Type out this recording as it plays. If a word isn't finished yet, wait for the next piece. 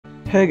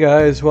Hey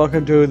guys,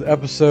 welcome to the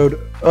episode,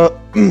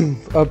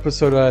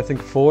 I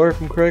think 4,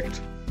 if I'm correct.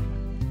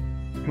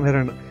 I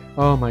don't know.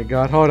 Oh my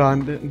god, hold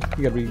on. You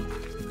gotta be...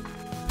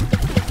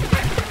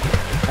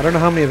 I don't know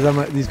how many of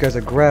them these guys I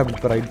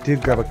grabbed, but I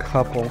did grab a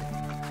couple.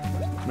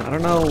 Now, I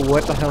don't know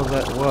what the hell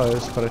that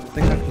was, but I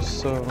think I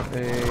just saw a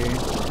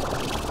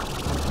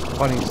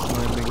funny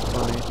slime being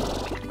funny.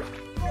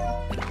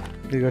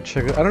 You go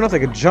check it. I don't know if they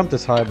could jump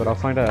this high, but I'll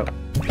find out.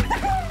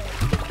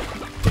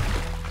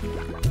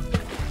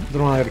 I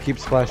don't know, I gotta keep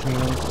splashing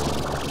them.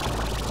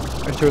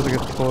 I'm sure it was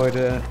like a toy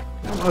to...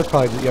 it was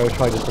probably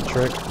just a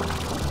trick.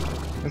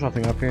 There's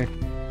nothing up here.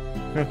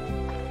 Yeah.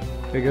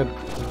 Pretty good.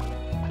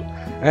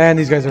 And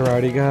these guys are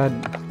already god.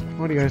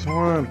 What do you guys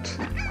want?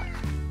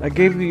 I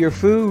gave you your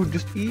food,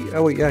 just eat.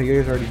 Oh wait, yeah, you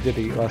guys already did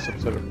eat last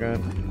episode, I forgot.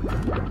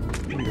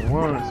 What do you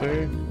want,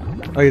 sir?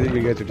 Oh,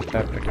 you guys are just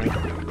tapping, okay.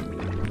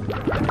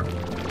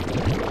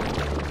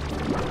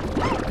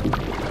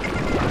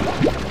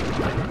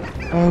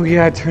 Oh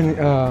yeah, I turned,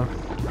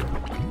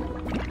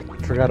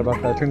 forgot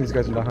about that. Turn these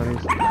guys into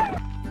honeys.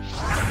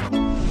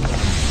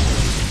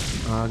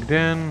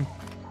 Ogden.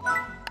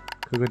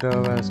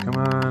 Kugadovas, come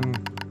on.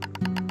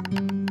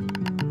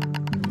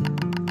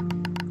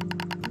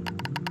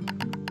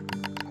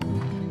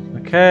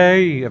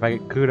 Okay, if I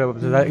get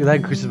Kugadovas, that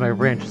increases my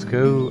range. Let's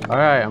go.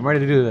 Alright, I'm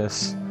ready to do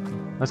this.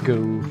 Let's go.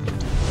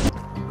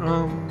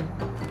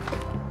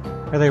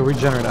 Yeah, they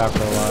regenerate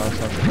after a while,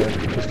 so that's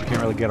good. Just you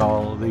can't really get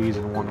all of these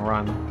in one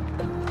run.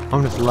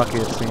 I'm just lucky,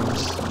 it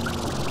seems.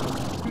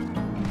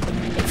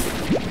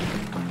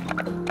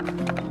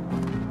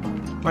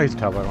 I used to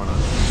tell everyone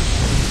else.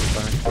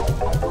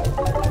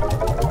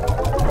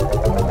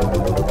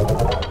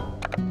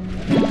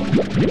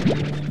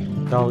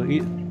 They'll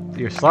eat.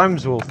 Your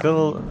slimes will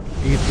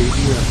eat the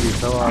even after you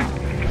fill up.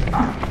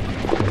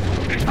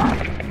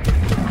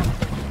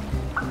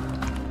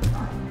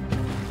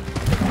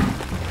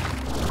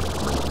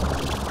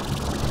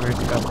 Where's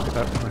the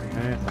up?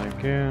 Okay, thank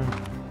you.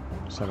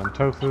 7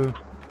 tofu.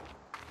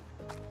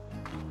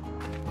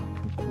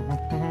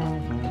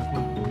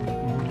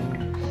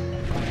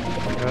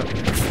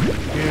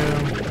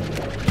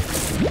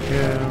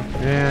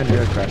 And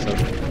you're aggressive.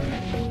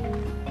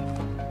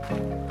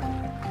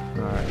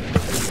 Alright.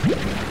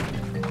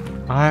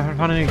 I haven't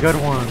found any good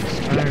ones.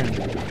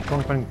 I'm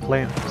only finding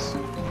plants. I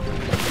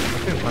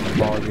couldn't find the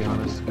ball, to be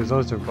honest, because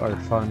those are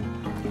fun.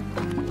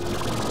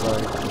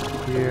 Right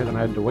here, then I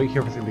had to wait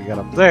here for things to get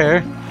up there.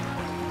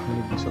 And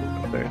you can sort of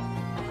up there.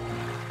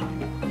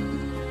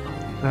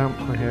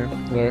 Right here.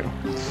 There.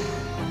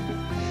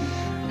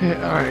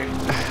 Yeah, alright.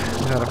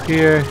 Get up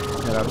here.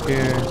 Get up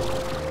here.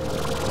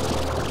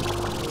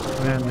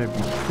 And there'd be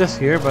this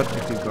here, but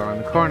if you go around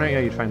the corner, yeah,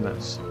 you'd find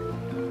this.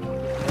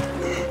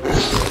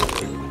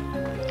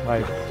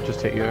 I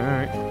just hit you,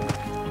 alright.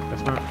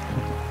 That's not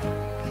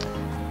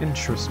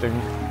interesting.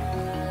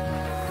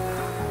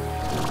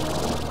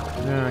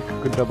 Yeah,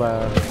 good double.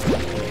 I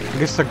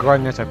guess they're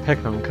growing as I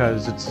pick them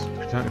because it's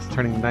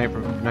turning night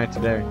from night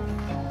to day.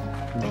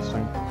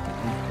 Interesting.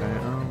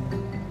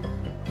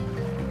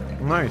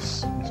 Okay,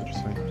 nice. That's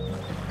interesting.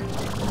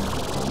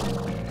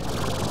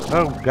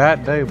 Oh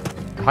god, they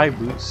high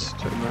boots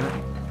to that.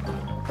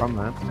 From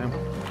that, yeah.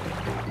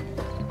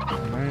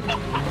 Alright.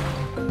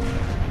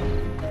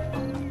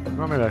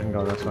 Well, maybe I can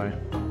go this way.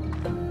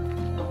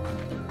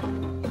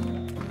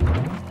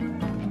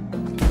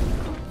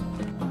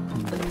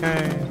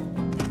 Okay.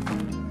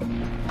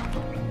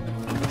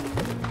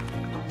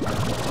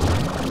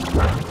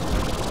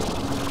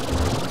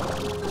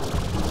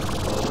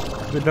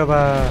 Good job.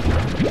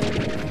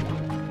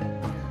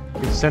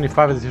 It's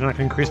 75 of these are not going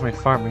to increase my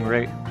farming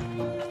rate.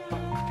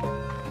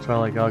 That's why I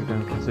like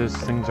Ogden, because these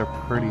things are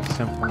pretty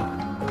simple.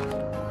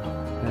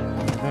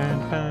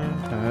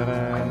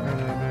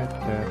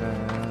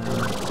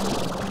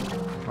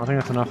 I think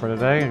that's enough for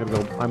today.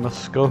 I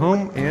must go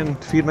home and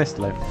feed my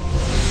slimes.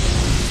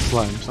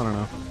 I don't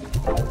know.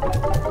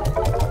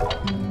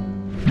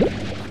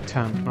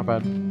 10, not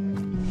bad.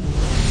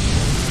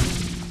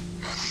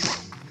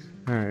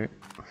 Alright.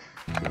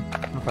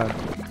 Not bad.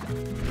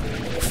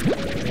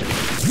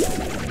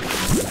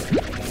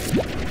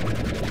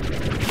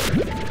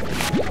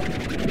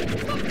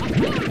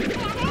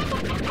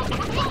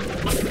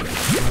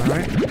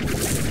 Alright.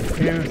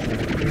 Here, here.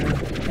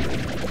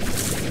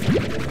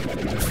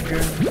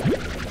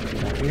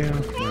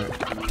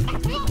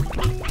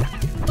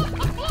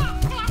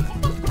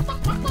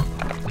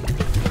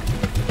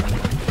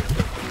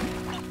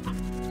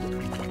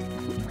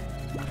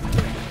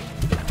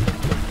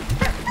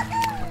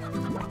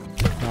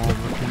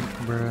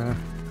 Alright.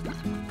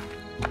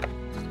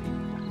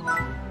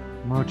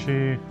 Mochi.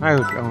 I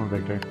want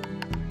Victor.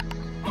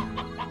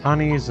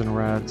 Honeys and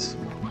reds.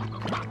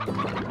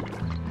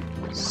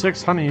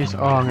 6 honeys.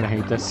 Oh, I'm gonna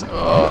hate this.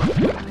 Ugh.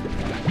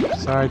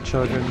 Sorry,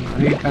 children.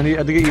 I need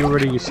to get you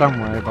rid of you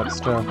somewhere, but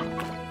still,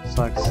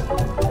 sucks.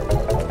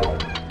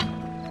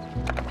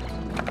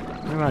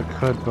 Maybe I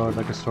could go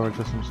like a storage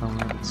system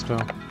somewhere, but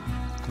still, I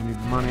need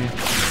money.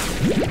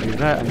 I need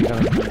that. I need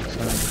that.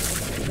 So,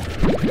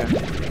 yeah.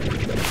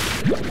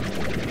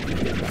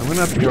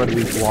 gonna have to get rid of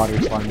these water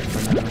slimes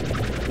for now.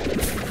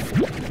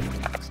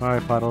 Sorry,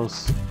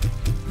 puddles.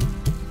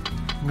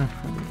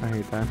 I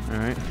hate that.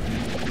 Alright.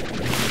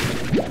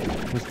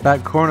 This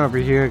back corner over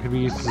here could be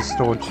used as a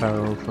storage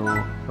tower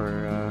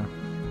for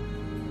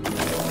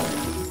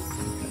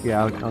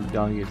yeah,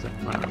 I'll use it.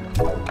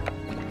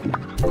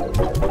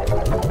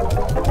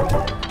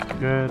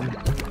 Good.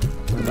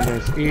 And you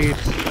guys eat.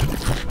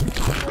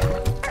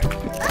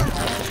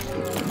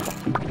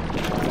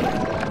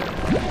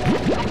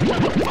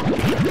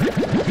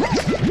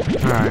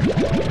 Alright.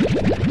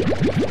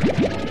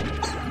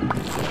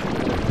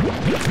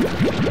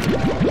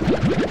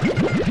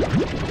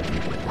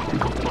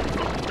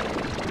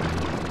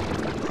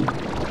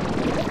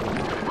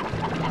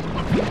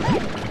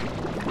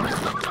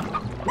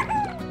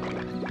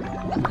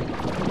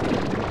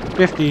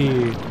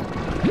 $50.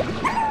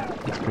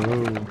 Let's go.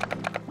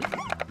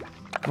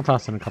 I'll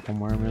toss in a couple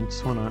more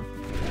mints. Why not?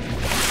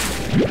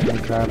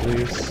 I'll grab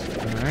these.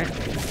 Alright.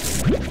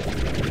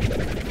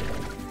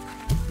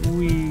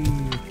 Wee.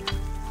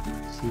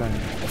 Slime.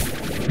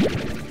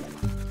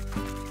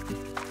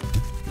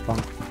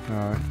 Bonk.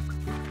 Alright.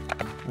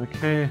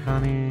 Okay,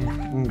 honey.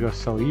 I'm gonna go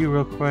sell you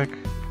real quick.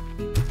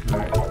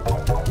 Alright.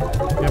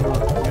 Yeah.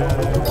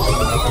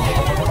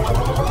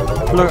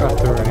 Flirt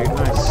authority.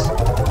 Nice.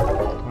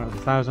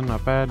 1,000,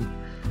 not bad.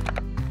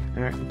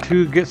 Alright,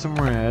 2 get some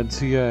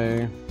reds,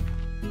 yay.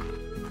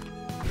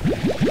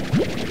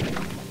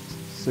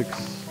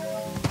 6.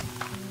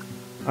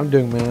 I'm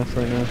doing math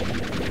right now.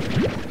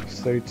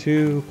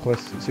 32 plus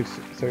 6,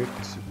 30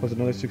 plus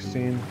another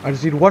 16. I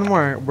just need one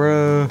more,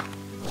 bro.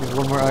 There's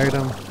one more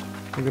item. I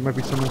think there might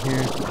be someone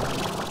here.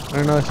 I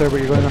don't know, sir, but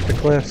you're going off the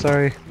cliff.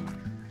 Sorry,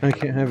 I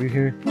can't have you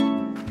here.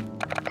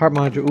 Heart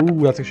module.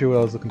 Ooh, that's actually what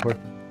I was looking for.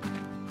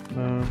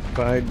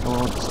 But I don't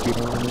want the speed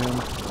on,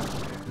 man.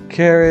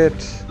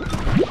 Carrot.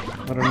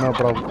 I don't know,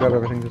 but I'll grab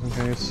everything just in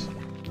case.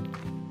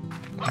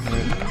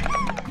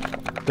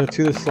 Alright. The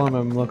to the slime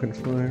I'm looking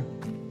for.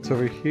 It's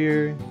over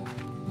here.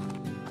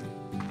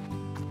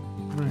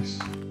 Nice.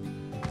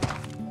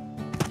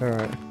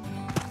 Alright.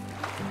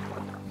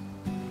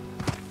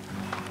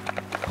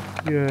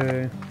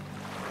 Yay. Do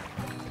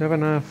I have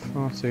enough?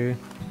 Oh, let's see.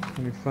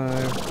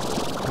 25.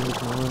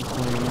 21,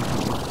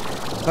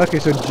 20. Okay,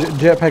 so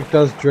jetpack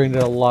does drain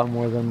it a lot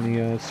more than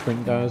the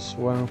sprint does.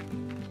 Wow.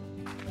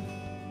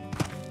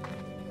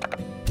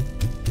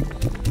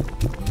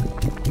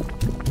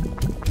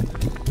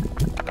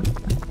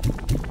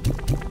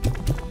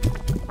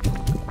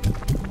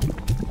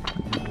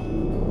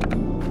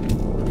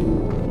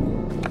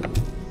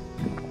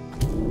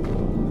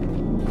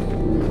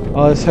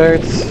 Oh, this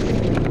hurts.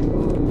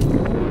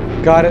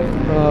 Got it.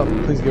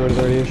 Please get rid of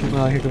the radiation.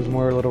 Here comes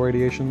more little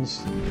radiations.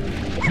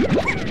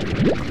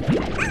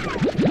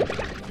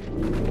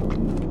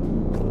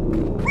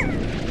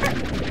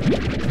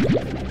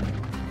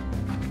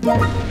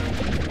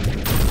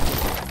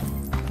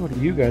 What are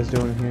you guys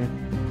doing here?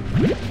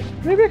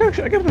 Maybe I got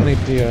an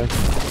idea.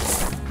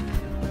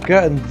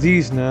 Gotten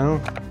these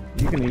now.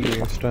 You can eat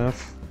your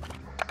stuff.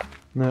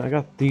 No, I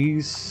got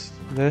these,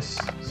 this,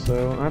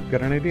 so I've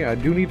got an idea. I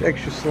do need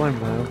extra slime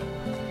now.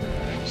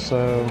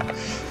 So,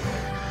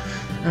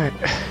 alright,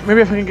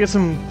 maybe if I can get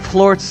some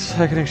florts,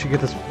 I can actually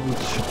get this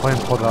plant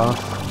pulled off.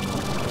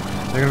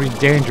 They're gonna be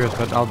dangerous,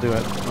 but I'll do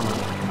it.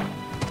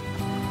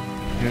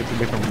 Here's a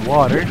bit of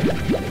water.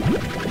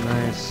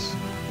 Nice.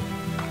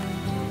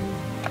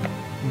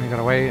 I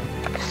gotta wait.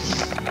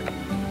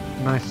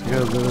 Nice, go.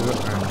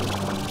 Alright.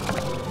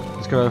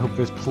 Just gotta hope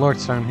there's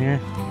plorts down here.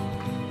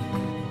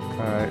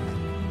 Alright.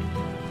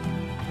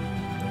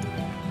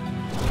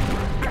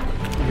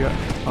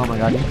 Oh my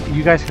god,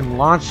 you guys can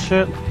launch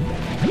shit?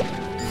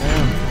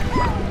 Damn.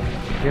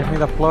 Give me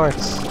the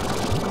plorts.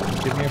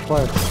 Give me a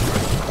plort.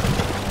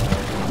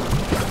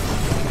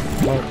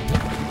 Plort.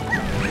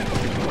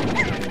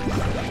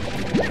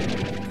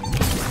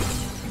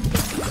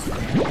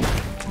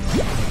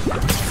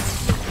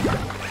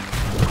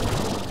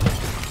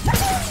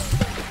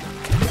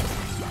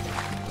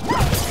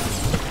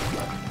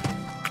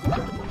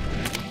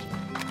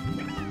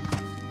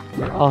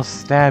 I'll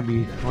stab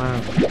you.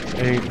 Wow.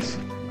 8.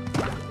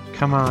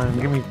 Come on,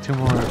 give me 2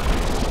 more. You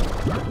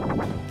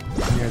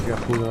guys got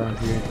food around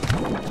here.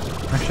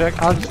 Actually,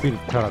 I'll just feed it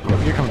to you.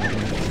 You're coming with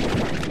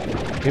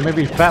me. You may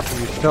be fat, but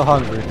you're still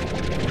hungry.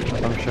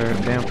 I'm sure,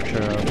 damn for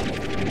sure of.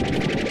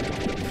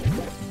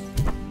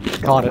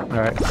 Caught it.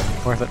 Alright.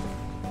 Worth it.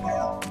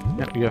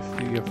 Yep, you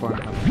have 4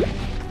 now.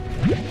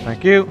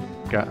 Thank you.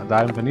 Got the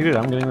items I needed.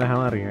 I'm getting the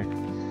hell out of here.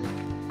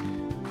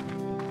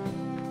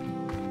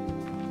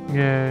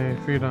 Yay,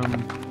 freedom.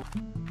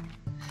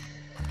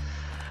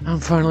 I'm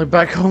finally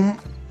back home.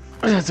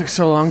 That took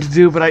so long to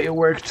do, but it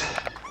worked.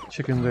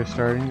 Chickens are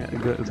starting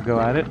to go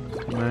at it.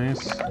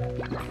 Nice.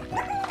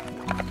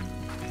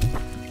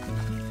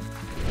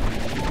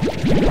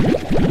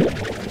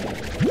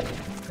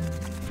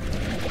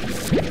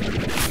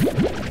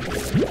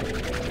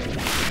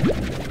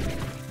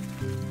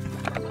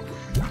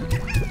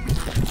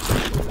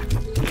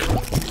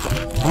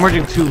 I'm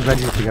merging 2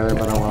 veggies together,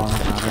 but oh well, it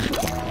doesn't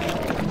matter.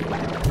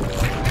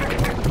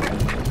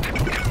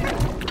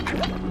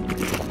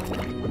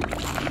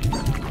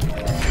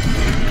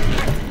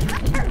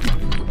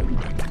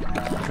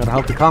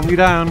 gonna help to calm you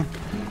down.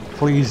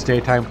 Please,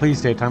 daytime. Please,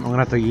 daytime. I'm gonna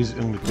have to use.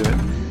 I'm gonna do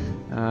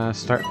it.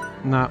 Start.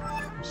 No.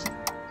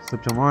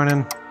 Sleep till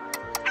morning.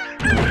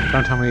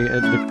 Don't tell me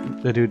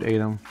the dude ate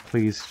him.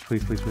 Please,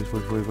 please, please, please,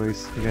 please, please,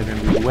 please. You guys are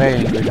gonna be way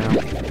angry now.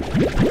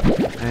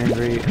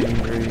 Angry,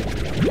 angry.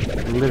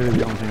 Literally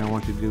the only thing I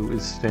want you to do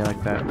is stay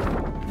like that.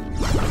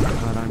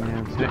 Not on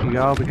you.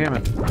 Y'all became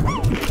it.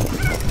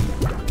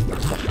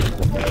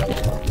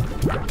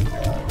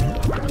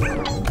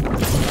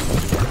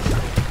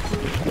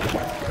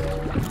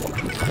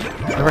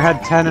 Never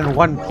had 10 in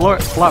one plot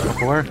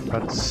before.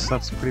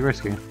 That's pretty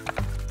risky.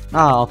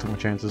 Ah, I'll take my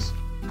chances.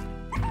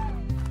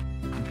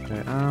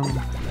 Okay,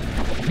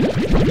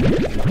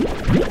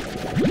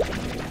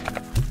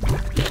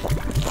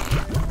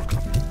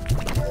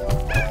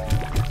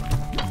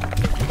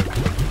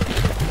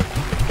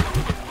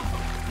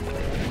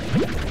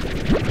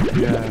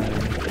 yeah.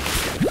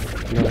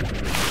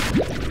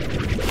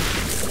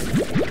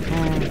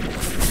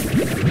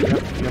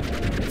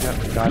 Yep,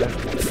 got it.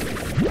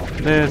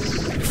 This,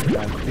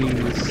 got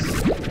these.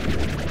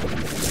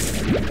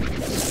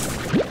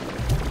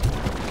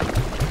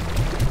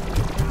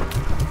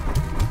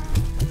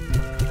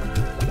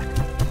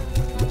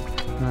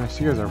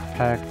 Nice, you guys are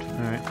packed.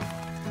 Alright.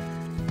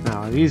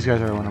 Now, these guys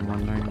are what I'm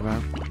wondering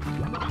about.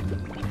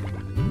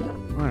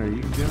 What are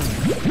you doing?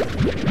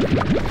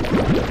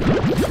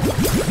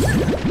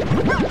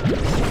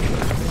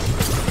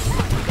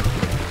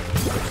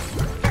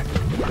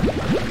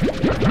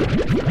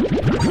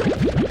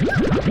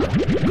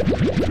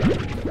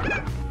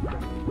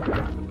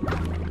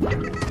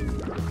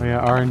 Oh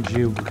yeah,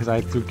 RNG, because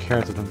I threw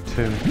carrots at them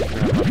too.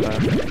 Forgot about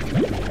that.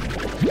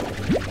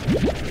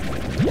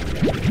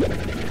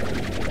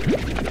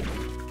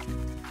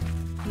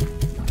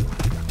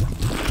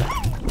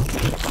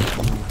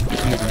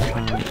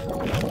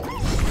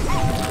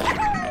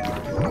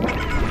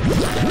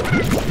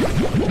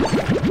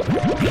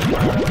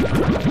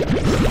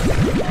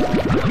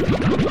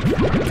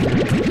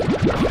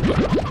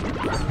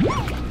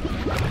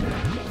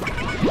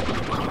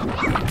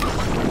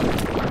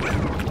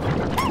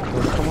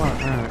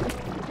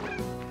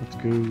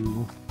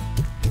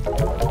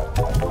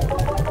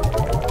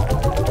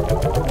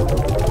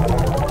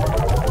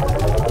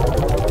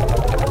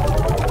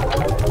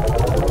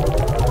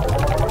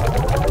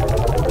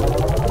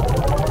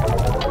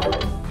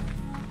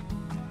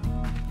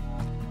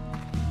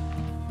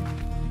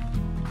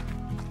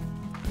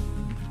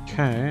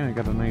 Okay, I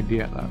got an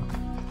idea though.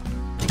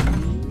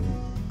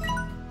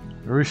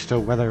 Rooster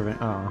weather event.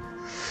 Oh,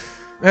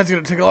 that's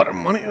gonna take a lot of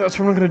money. That's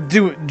why I'm not gonna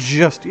do it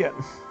just yet.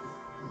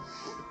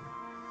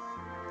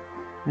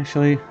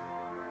 Actually,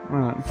 why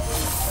not?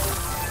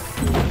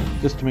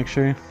 Just to make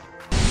sure.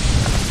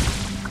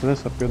 For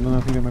this upgrade, then I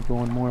think there might be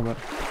one more, but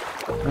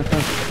that's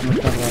not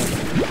bad.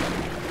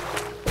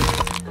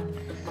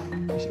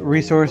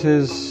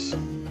 Resources.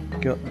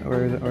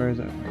 Or is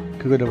it?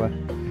 Kugudoba.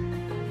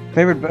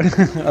 Favorite, but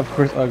of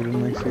course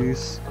Ogden makes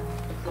these.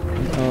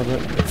 All of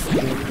it.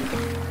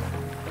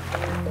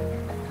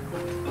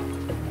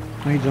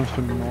 Oh, he jumps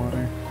from the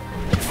water.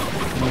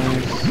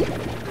 Nice.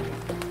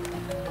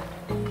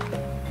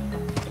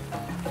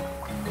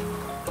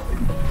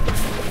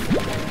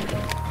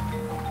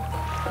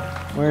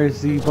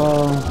 Where's the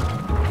ball?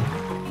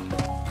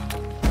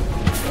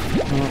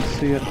 I don't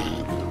see it.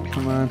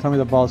 Come on, tell me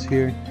the ball's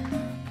here.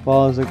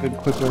 Ball is a good,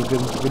 quick way of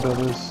getting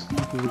Kugudoba. This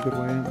is a good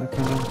way, I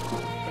kind of.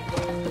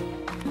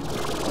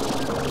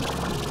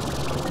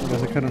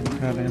 Guys, I couldn't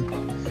cut in.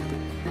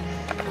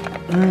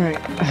 Alright.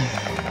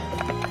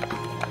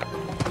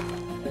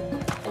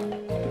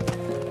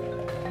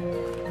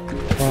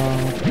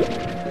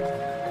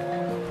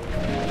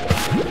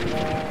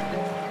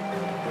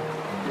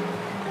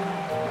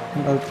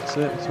 Oh, that's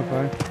it so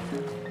far.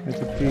 It's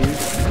a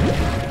piece.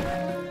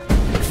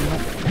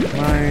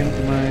 Mine.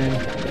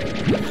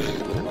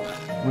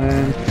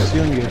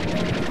 Syungi.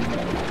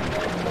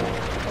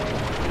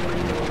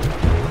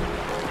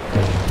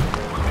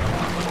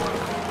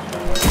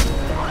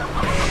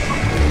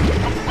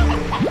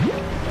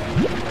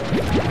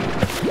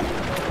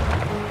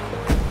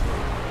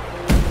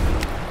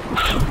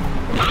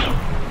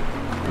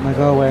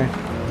 Go away.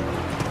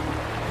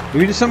 If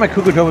you just sent my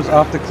Kukudobas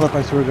off the cliff,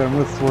 I swear to God, I'm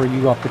gonna throw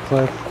you off the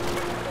cliff.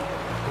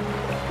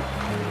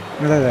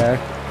 Are they there?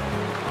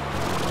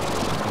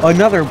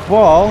 Another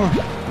ball?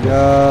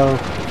 Yo.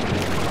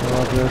 I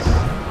love this.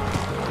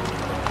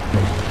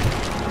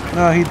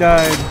 No, he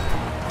died.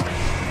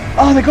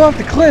 Oh, they go off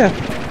the cliff!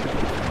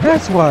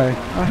 That's why!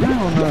 Oh,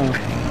 hell no.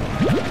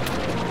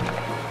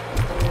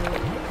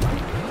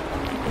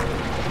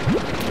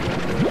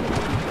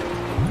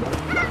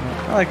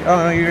 Oh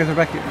no, you guys are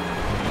back here.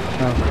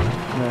 No,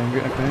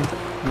 you're okay.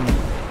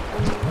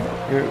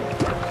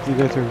 You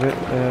guys are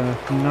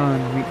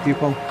non-meat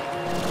people.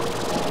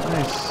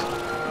 Nice.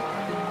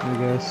 I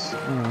guess. I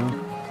don't know.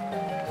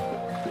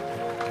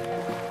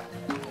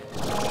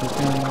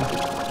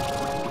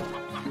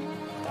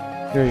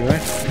 There you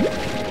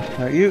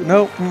are. You?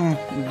 Nope.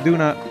 Do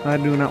not. I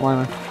do not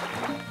wanna.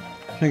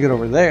 Can I get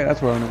over there?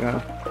 That's where I'm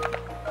gonna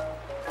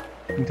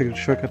go. can take a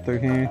shortcut through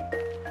here.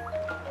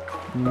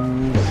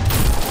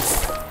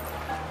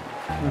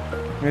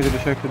 Maybe the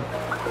shortcut.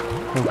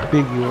 How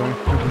big you are.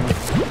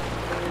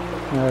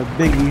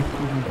 Biggie.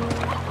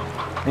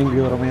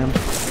 Angry little man.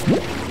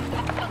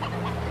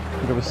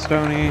 Bit of a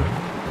stony.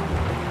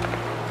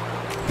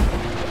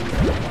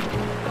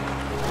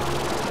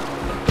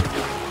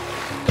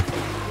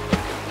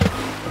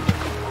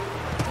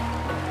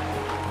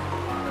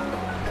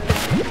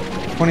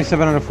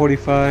 $27 out of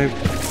 45,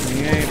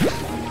 28,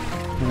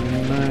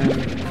 29.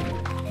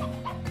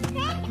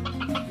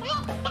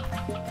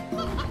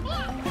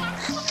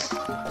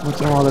 Once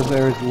in a while, this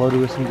area is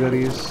loaded with some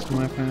goodies, in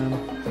my opinion.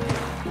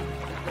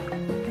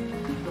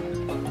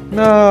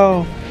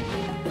 No!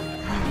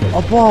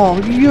 A ball,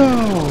 yo!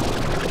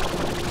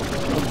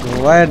 I'll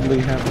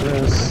gladly have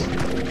this.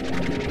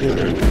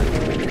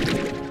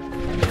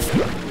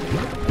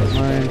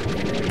 Mine.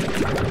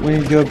 What do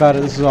you do about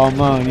it? This is all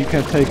mine. You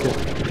can't take it.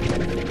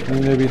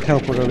 And maybe a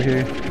teleport over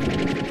here.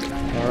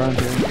 Or around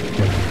here.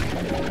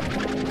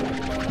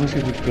 Let's see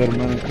if we can get a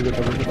moment to get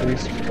over at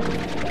least.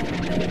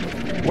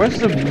 Where's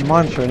the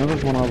mantra? I know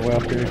there's one all the way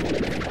up here.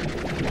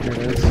 Here it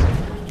is.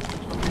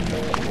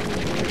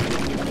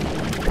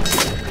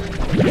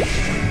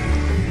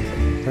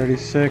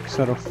 $36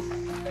 out of...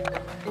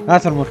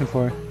 That's what I'm looking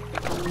for.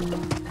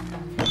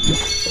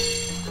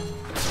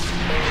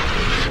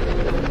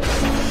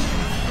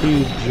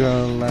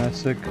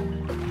 Elastic.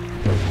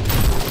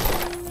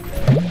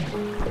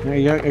 Yeah,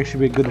 you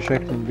actually be a good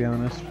effect, to be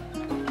honest.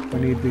 I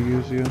need to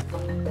use you.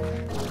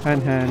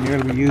 You're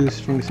gonna be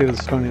used when we save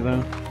the stony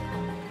though.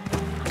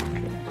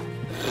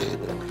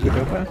 Good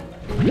over.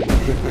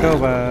 Good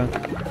over.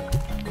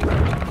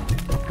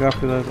 Go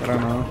after those, I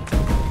don't know.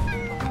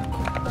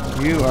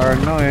 You are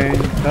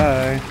annoying.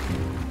 Die.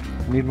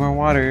 Need more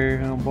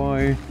water, oh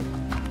boy.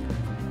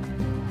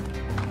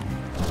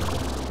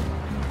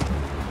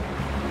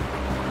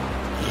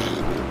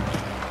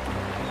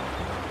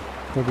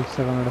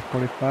 $37 out of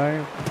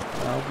 45.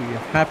 I'll be a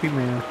happy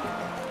man.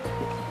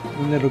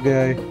 Little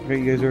guy.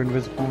 Great, you guys are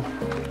invisible.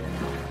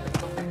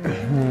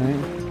 Alright.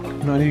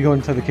 No, I need to go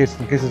inside the case.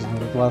 The case is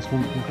the last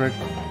one, I'm correct.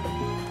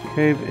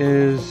 Cave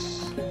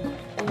is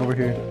over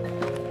here.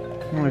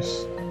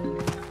 Nice.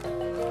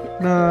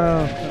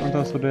 No, that one's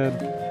also dead.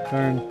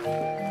 Darn.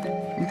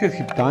 You guys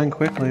keep dying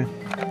quickly.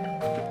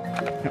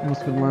 That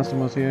must have been the last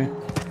one was here.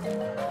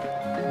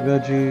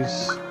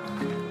 Veggies.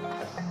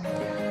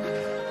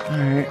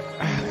 Alright.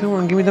 Come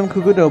on, give me them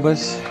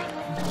kugudobas.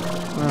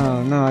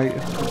 Oh, no, I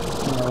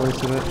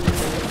wasted it.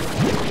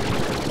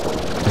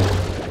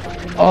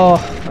 Oh,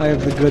 I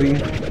have the goodie.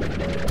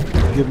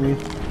 Give me.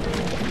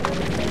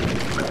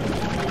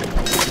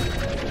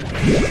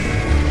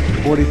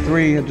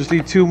 43. I just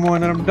need 2 more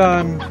and then I'm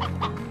done.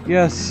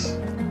 Yes.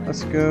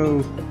 Let's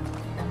go.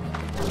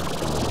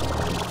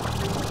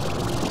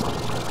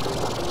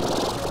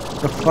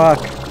 The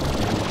fuck?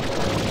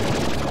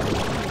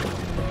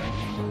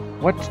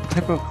 What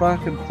type of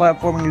fucking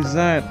platforming is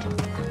that?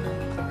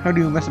 How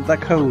do you mess up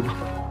that code?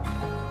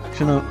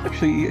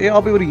 Actually, yeah,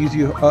 I'll be able to use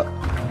you.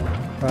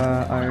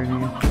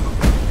 Irony.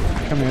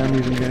 Come here, I'm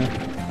using you.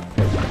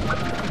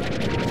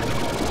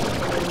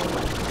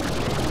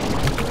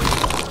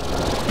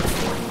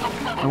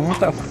 I want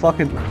that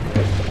fucking...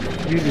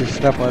 Use your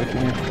step out of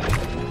me.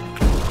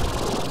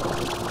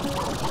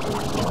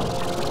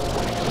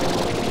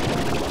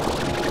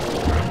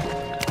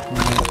 Oh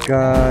my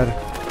god.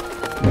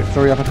 I'm gonna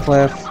throw you off a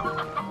cliff.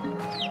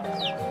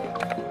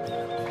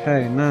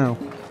 Okay, now.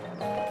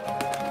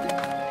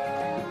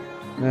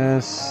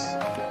 This.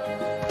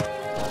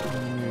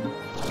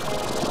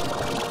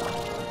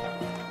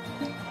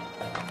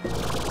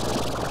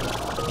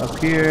 Up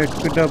here,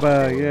 Kudoba,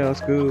 yeah,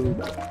 let's go.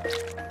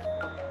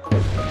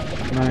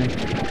 Nice.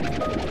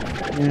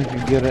 Yeah,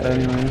 you get it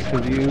anyways,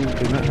 because you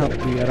did not help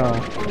me at all.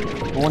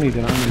 Well, one you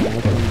did, I'm gonna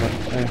look at him, but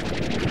hey.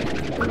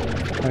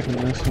 I can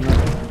miss him.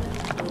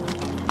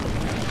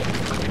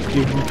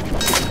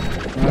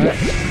 Alright.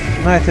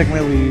 Now I take my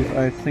leave.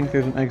 I think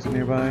there's an exit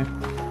nearby.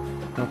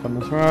 Up on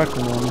this rock,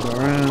 and then go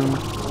around.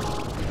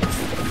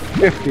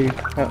 50.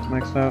 That's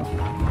maxed out.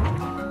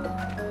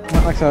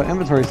 Not maxed out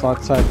inventory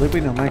slot sadly,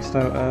 but no, maxed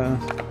out,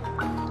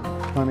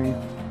 funny.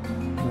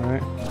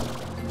 Alright.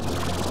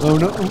 Oh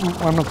no,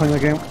 I'm not playing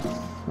that game.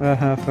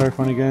 Very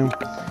funny game.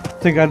 I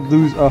think I'd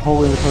lose a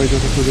whole inventory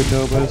just for the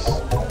Dobas.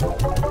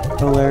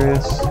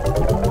 Hilarious.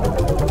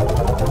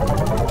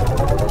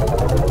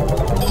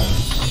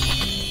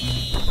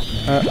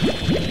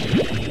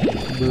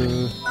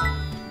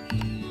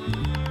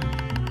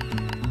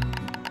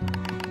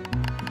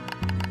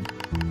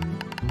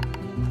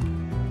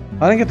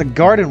 I didn't get the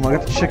garden one, I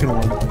got the chicken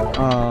one.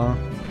 Oh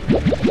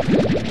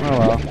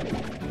well.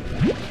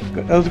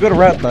 It was a good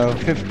route though,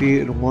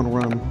 50 in one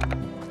run.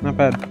 Not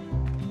bad. I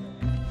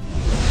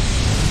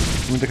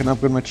wonder if I can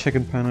upgrade my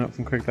chicken pen out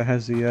from quick that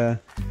has the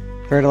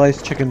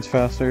fertilized chickens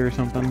faster or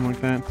something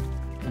like that.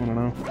 I don't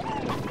know.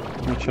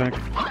 I'll check.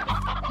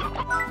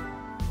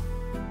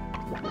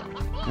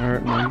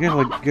 Alright, no, you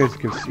guys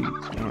give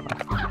seeds. I don't know.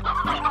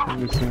 I'm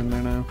just in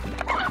there now.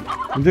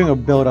 I'm doing a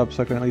build up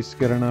so I can at least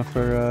get enough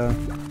for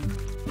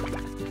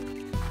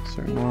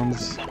certain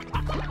ones.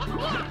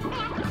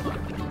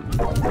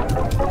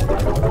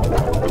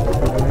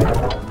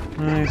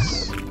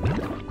 Nice.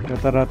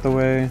 Got that out the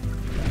way.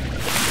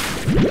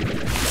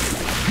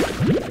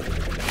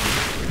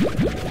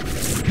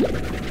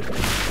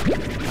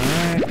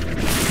 Alright.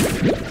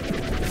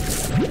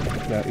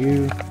 Got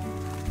you.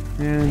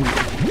 And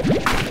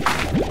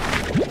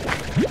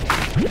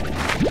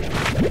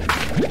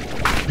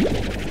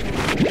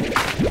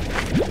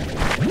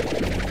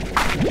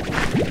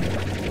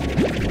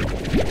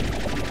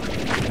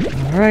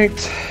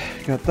alright,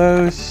 got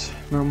those.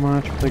 Not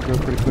much, but they grow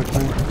pretty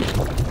quickly.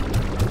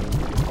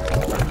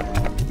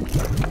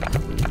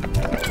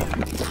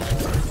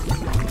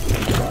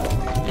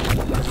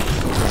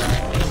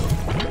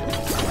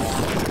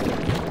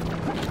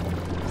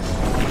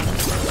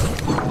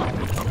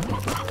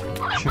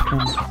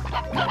 Chicken.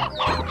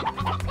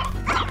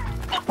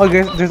 Oh,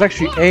 there's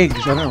actually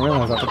eggs. I didn't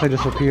realize that, but they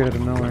just appeared out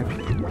of nowhere.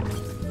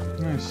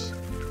 Nice.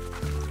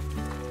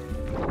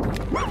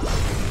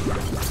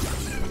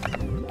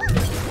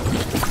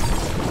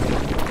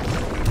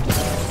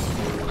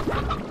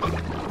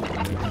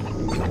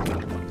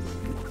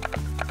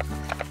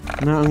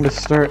 Now I'm gonna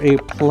start a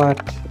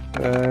plot,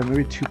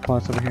 maybe 2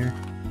 plots over here.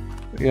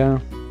 But yeah,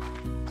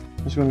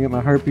 I'm just gonna get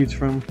my heartbeats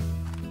from.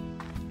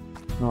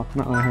 No,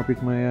 not my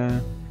heartbeats,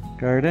 my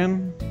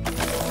garden.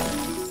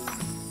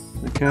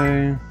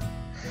 Okay.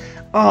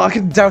 Oh, I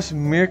can douse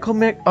Miracle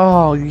Mix.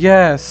 Oh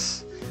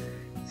yes,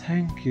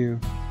 thank you.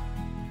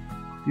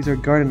 These are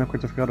garden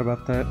upgrades. I forgot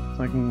about that.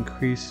 So I can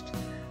increase.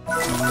 I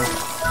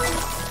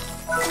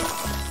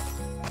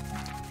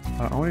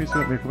want to see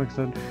what Miracle Mix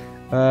said.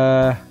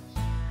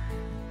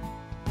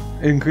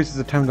 It increases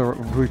the time the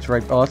roots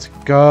ripe. Oh, let's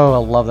go! I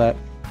love that.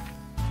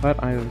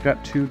 But I've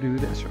got to do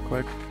this real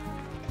quick.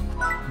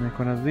 Make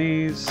one of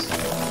these.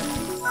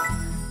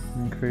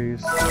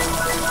 Increase.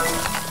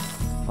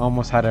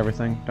 Almost had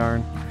everything.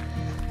 Darn.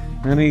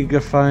 I need to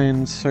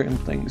find certain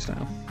things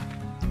now.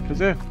 Cause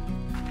yeah,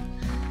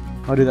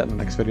 I'll do that in the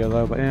next video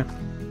though. But yeah.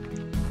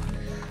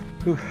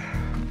 Whew.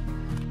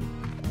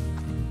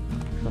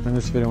 I think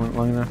this video went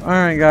long enough.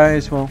 Alright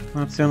guys, well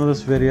that's the end of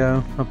this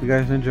video. Hope you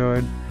guys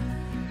enjoyed.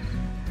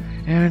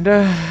 And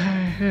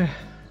yeah.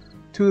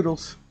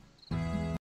 Toodles.